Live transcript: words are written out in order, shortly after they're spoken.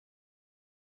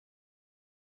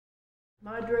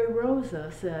Madre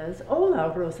Rosa says,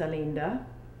 "Hola, Rosalinda,"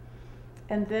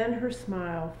 and then her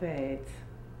smile fades.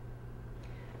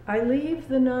 I leave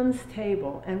the nun's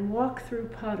table and walk through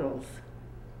puddles.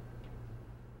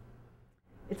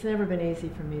 It's never been easy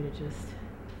for me to just,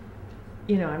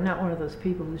 I'm not one of those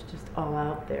people who's just all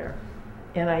out there.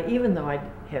 And even though I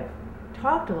have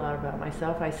talked a lot about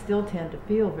myself, I still tend to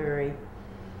feel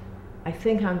I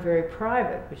think I'm very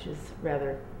private, which is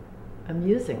rather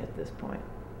amusing at this point,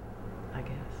 I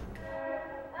guess.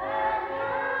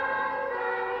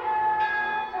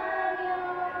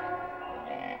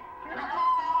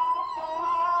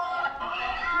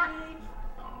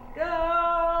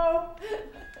 Go!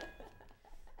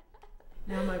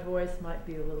 Now my voice might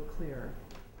be a little clearer.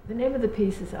 The name of the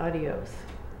piece is Adios.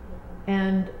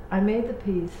 And I made the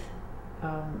piece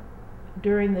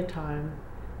during the time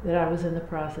that I was in the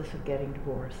process of getting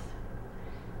divorced.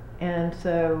 And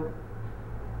so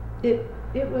it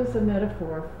was a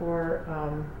metaphor for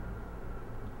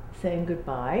saying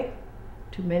goodbye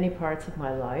to many parts of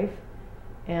my life.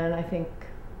 And I think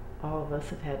all of us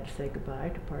have had to say goodbye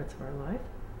to parts of our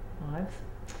lives.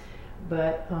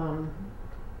 But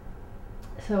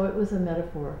so it was a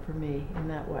metaphor for me in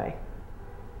that way.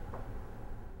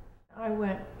 I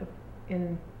went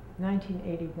in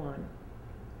 1981,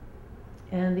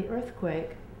 and the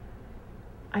earthquake,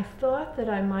 I thought that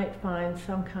I might find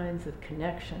some kinds of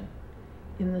connection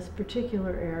in this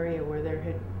particular area where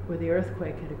the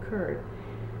earthquake had occurred,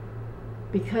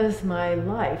 because my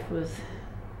life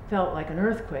felt like an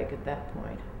earthquake at that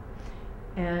point.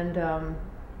 And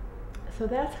so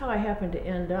that's how I happened to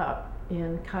end up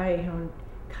in Callejon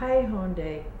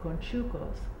de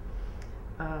Conchucos,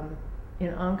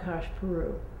 in Ancash,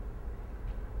 Peru.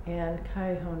 And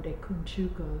Callejon de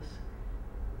Conchucos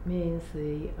means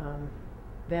the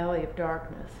Valley of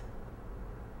Darkness.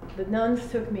 The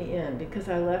nuns took me in because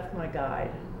I left my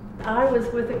guide. I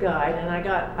was with a guide, and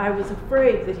I was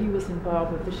afraid that he was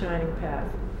involved with the Shining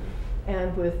Path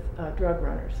and with drug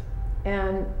runners.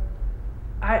 And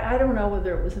I don't know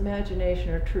whether it was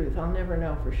imagination or truth. I'll never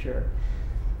know for sure.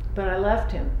 But I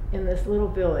left him in this little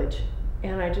village,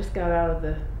 and I just got out of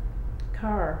the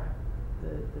car,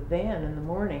 the van in the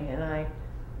morning, and I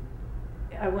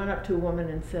went up to a woman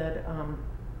and said,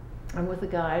 I'm with a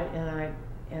guide, and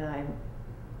I'm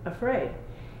afraid.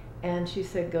 And she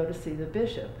said, go to see the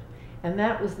bishop. And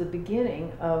that was the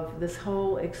beginning of this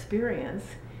whole experience.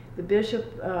 The bishop,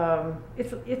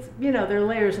 it's there are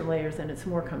layers and layers, and it's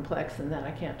more complex than that.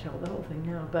 I can't tell the whole thing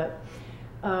now, but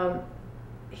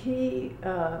he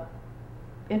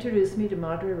introduced me to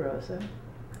Madre Rosa.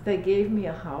 They gave me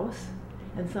a house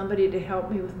and somebody to help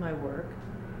me with my work.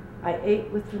 I ate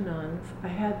with the nuns. I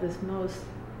had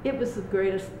it was the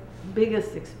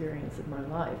biggest experience of my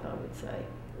life, I would say.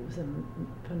 It was a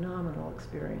phenomenal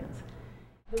experience.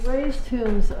 The raised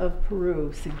tombs of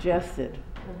Peru suggested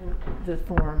the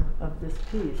form of this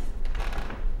piece.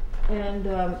 And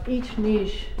each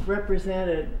niche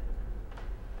represented,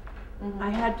 I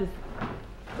had to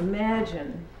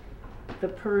imagine the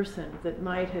person that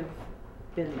might have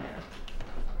been there.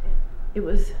 It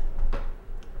was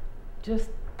just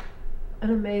an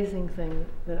amazing thing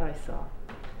that I saw.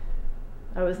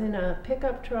 I was in a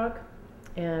pickup truck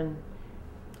and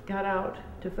got out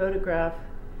to photograph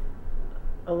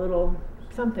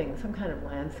some kind of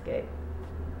landscape,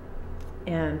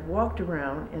 and walked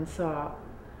around and saw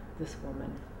this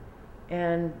woman.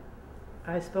 And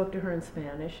I spoke to her in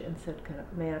Spanish and said,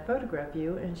 may I photograph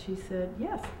you? And she said,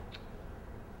 yes.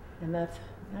 And I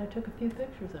took a few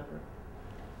pictures of her.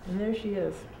 And there she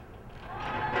is.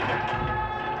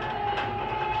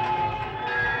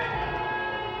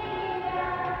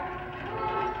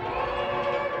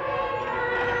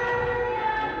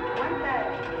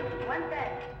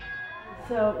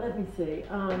 So let me see.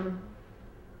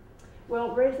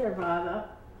 Well, Reservada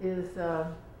is,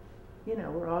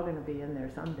 we're all going to be in there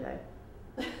someday.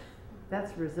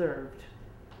 That's reserved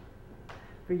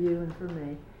for you and for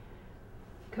me.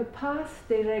 Capaz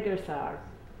de regresar.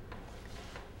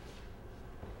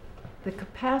 The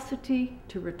capacity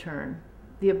to return,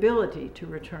 the ability to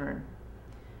return.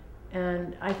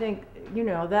 And I think,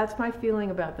 that's my feeling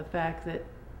about the fact that,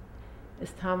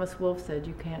 as Thomas Wolfe said,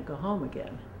 you can't go home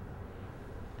again.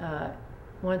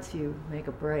 Once you make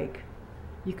a break,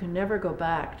 you can never go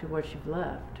back to what you've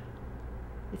left.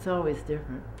 It's always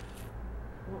different.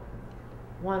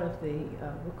 One of the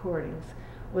recordings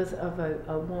was of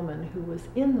a woman who was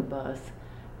in the bus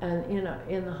and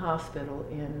in the hospital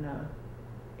in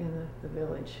the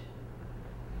village,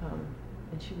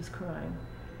 and she was crying.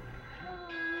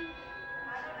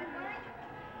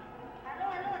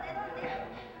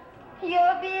 Yo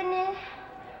vine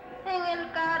en el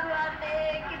carro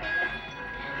alegre.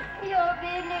 Yo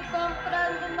vine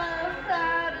comprando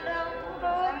manzana,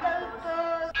 frutas,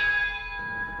 todo.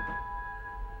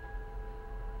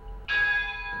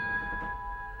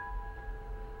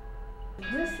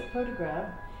 This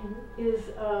photograph is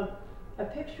a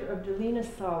picture of Delina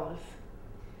Salas.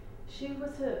 She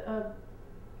was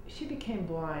she became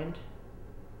blind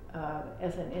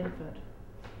as an infant,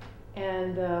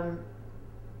 and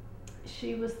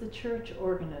she was the church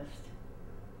organist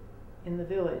in the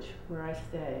village where I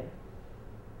stayed.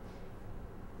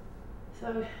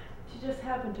 So she just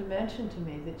happened to mention to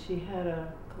me that she had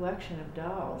a collection of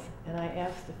dolls, and I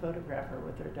asked to photograph her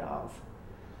with her dolls,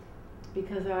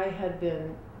 because I had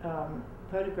been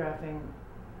photographing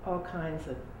all kinds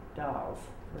of dolls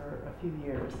for a few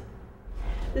years.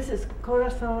 This is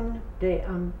Corazón de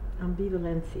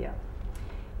Ambivalencia,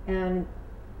 and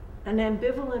an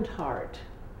ambivalent heart.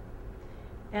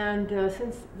 And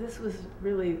since this was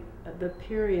really the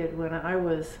period when I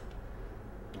was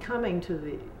coming to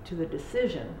the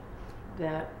decision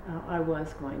that I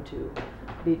was going to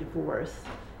be divorced,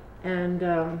 and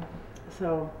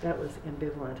so that was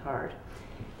ambivalent heart.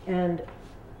 And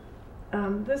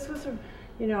this was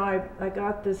I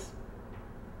got this,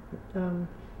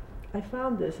 I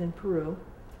found this in Peru,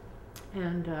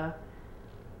 and I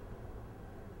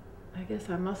guess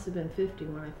I must have been 50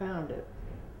 when I found it.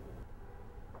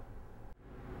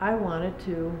 I wanted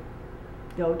to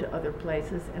go to other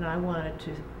places, and I wanted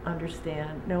to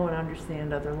know and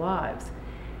understand other lives.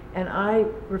 And I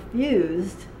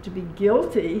refused to be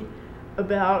guilty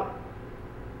about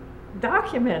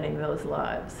documenting those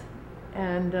lives.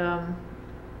 And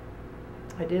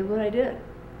I did what I did.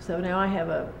 So now I have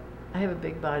a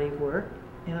big body of work,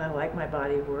 and I like my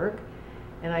body of work,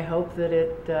 and I hope that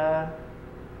it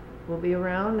will be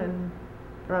around and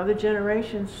for other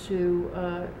generations to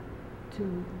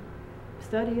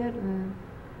study it and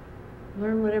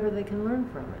learn whatever they can learn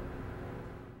from it.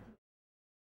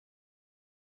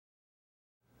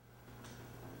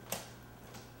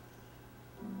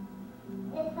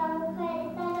 Esta mujer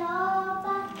está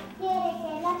loca, quiere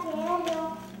que la quiera yo,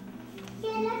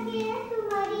 que la quiera su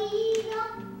marido,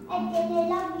 él tiene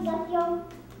la obligación,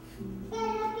 que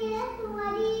la quiera su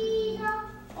marido,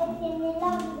 él tiene la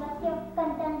obligación,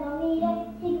 cantando mire,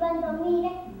 silba